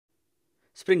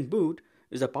Spring Boot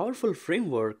is a powerful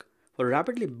framework for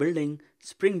rapidly building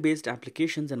Spring-based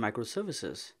applications and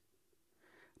microservices.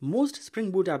 Most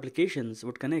Spring Boot applications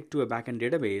would connect to a backend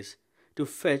database to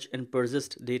fetch and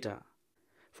persist data.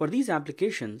 For these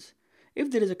applications, if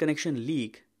there is a connection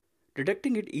leak,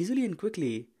 detecting it easily and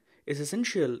quickly is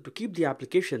essential to keep the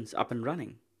applications up and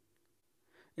running.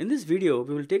 In this video,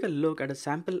 we will take a look at a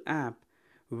sample app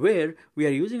where we are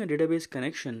using a database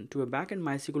connection to a backend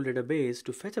MySQL database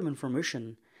to fetch some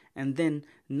information and then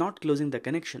not closing the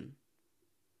connection.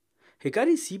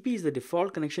 HikariCP is the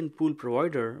default connection pool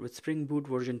provider with Spring Boot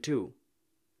version 2.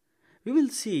 We will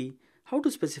see how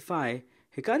to specify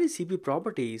HikariCP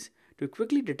properties to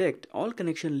quickly detect all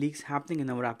connection leaks happening in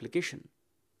our application.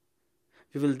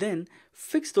 We will then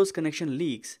fix those connection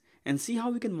leaks and see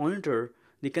how we can monitor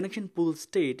the connection pool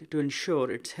state to ensure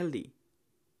it's healthy.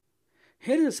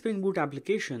 Here is a Spring Boot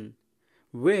application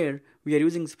where we are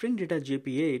using Spring Data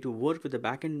JPA to work with the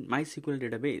backend MySQL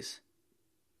database.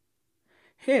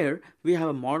 Here we have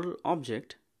a model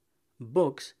object,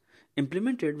 books,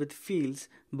 implemented with fields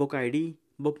book ID,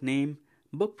 book name,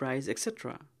 book price,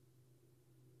 etc.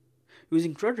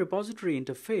 Using CRUD repository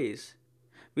interface,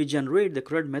 we generate the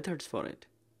CRUD methods for it.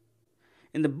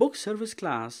 In the book service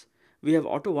class, we have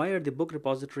auto-wired the book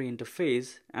repository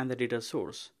interface and the data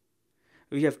source.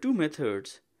 We have two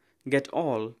methods,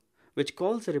 getAll, which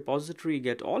calls the repository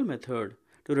getAll method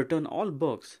to return all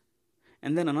books,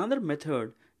 and then another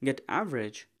method,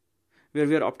 getAverage, where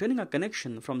we are obtaining a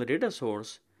connection from the data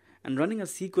source and running a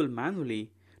SQL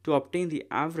manually to obtain the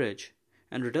average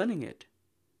and returning it.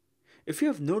 If you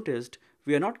have noticed,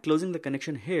 we are not closing the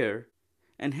connection here,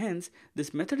 and hence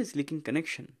this method is leaking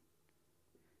connection.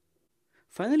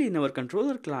 Finally, in our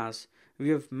controller class,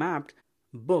 we have mapped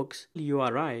books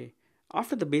URI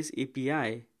after the base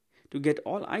API to get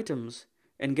all items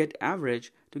and get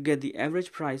average to get the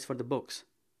average price for the books.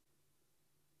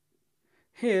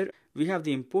 Here we have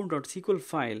the import.sql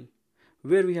file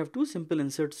where we have two simple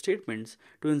insert statements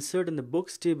to insert in the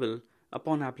books table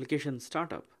upon application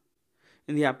startup.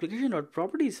 In the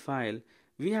application.properties file,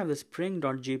 we have the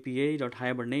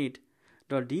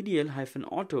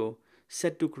spring.jpa.hibernate.ddl-auto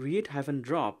set to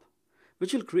create-drop,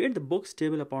 which will create the books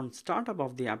table upon startup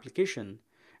of the application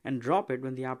and drop it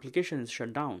when the application is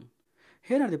shut down.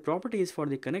 Here are the properties for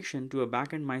the connection to a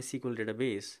backend MySQL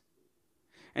database.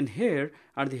 And here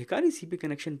are the HikariCP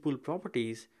connection pool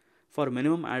properties for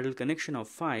minimum idle connection of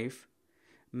 5,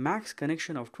 max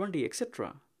connection of 20,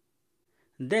 etc.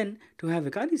 Then, to have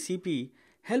HikariCP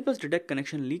help us detect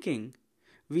connection leaking,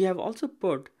 we have also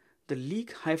put the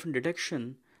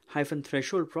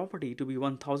leak-detection-threshold property to be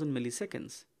 1000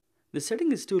 milliseconds. The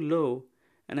setting is too low,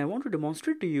 and I want to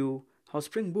demonstrate to you how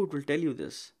Spring Boot will tell you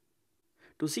this.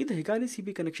 To see the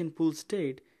HikariCP connection pool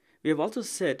state, we have also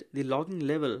set the logging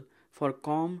level for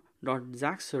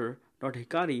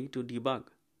com.zaxer.hikari to debug.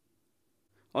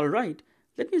 Alright,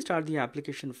 let me start the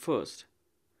application first.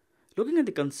 Looking at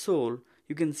the console,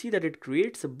 you can see that it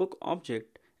creates a book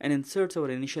object and inserts our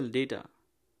initial data.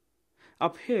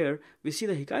 Up here, we see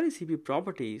the HikariCP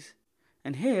properties,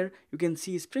 and here you can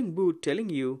see Spring Boot telling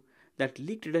you that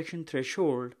leak detection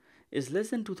threshold is less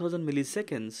than 2000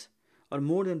 milliseconds or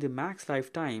more than the max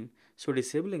lifetime, so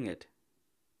disabling it.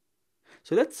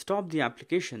 So let's stop the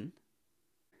application.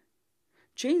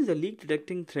 Change the leak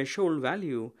detecting threshold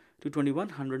value to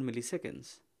 2100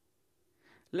 milliseconds.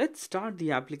 Let's start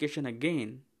the application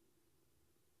again.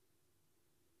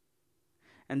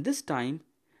 And this time,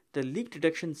 the leak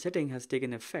detection setting has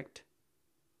taken effect.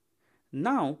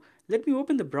 Now, let me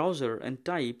open the browser and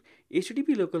type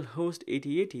http localhost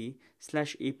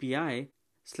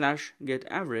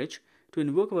 8080/API/getaverage to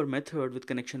invoke our method with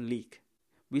connection leak.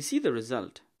 We see the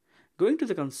result. Going to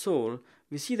the console,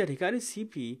 we see that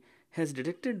HikariCP has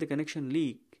detected the connection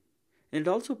leak, and it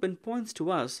also pinpoints to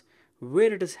us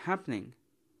where it is happening.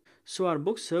 So our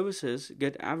book services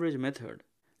getAverage method.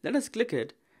 Let us click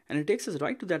it, and it takes us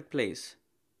right to that place.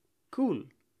 Cool.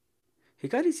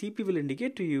 HikariCP will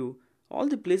indicate to you all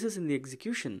the places in the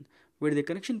execution where the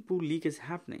connection pool leak is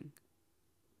happening.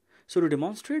 So to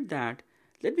demonstrate that,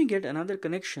 let me get another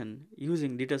connection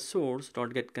using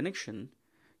dataSource.getConnection,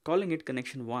 calling it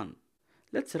connection1.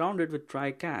 Let's round it with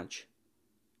try catch.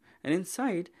 And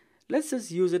inside, let's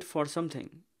just use it for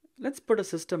something. Let's put a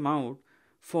system out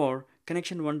for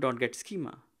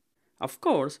connection1.getSchema. Of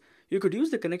course, you could use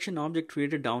the connection object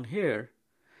created down here,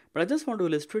 but I just want to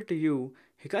illustrate to you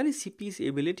HikariCP's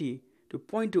ability to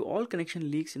point to all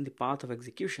connection leaks in the path of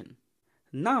execution.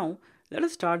 Now, let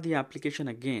us start the application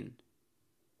again.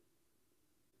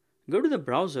 Go to the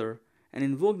browser and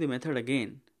invoke the method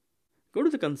again. Go to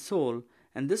the console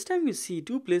And this time we see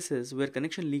two places where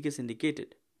connection leak is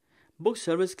indicated. Book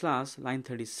service class line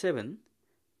 37.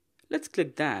 Let's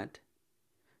click that.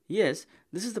 Yes,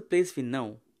 this is the place we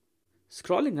know.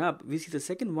 Scrolling up, we see the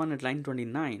second one at line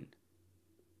 29.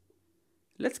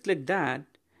 Let's click that,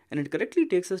 and it correctly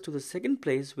takes us to the second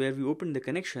place where we opened the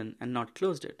connection and not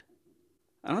closed it.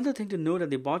 Another thing to note at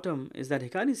the bottom is that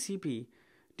HikariCP,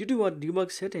 due to our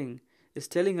debug setting, is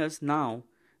telling us now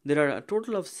there are a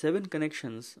total of 7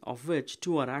 connections, of which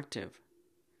 2 are active.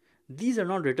 These are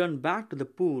not returned back to the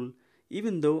pool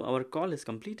even though our call is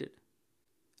completed.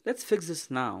 Let's fix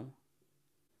this now.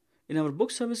 In our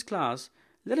book service class,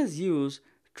 let us use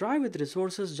try with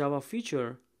resources Java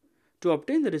feature. To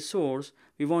obtain the resource,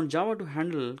 we want Java to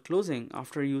handle closing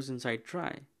after use inside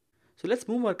try. So let's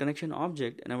move our connection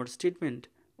object and our statement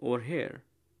over here.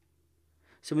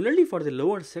 Similarly for the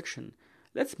lower section,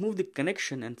 let's move the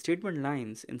connection and statement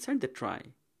lines inside the try.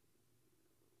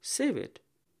 Save it.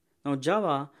 Now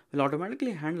Java will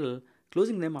automatically handle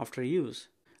closing them after use.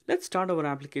 Let's start our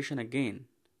application again.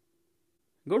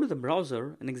 Go to the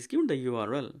browser and execute the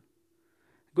URL.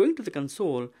 Going to the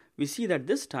console, we see that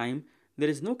this time there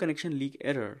is no connection leak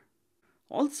error.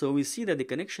 Also, we see that the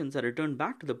connections are returned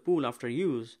back to the pool after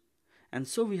use, and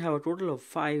so we have a total of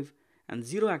 5 and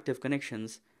 0 active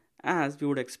connections, as we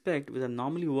would expect with a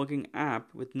normally working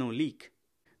app with no leak.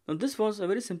 Now this was a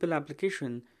very simple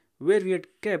application where we had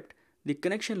kept the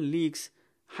connection leaks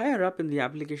higher up in the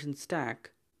application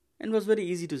stack and was very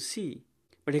easy to see.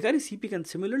 But HikariCP can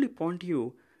similarly point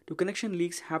you to connection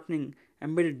leaks happening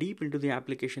embedded deep into the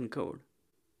application code.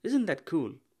 Isn't that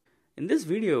cool? In this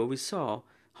video, we saw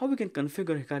how we can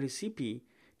configure HikariCP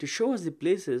to show us the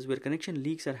places where connection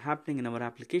leaks are happening in our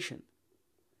application.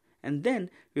 And then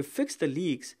we fixed the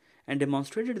leaks and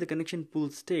demonstrated the connection pool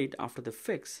state after the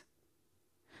fix.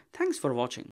 Thanks for watching.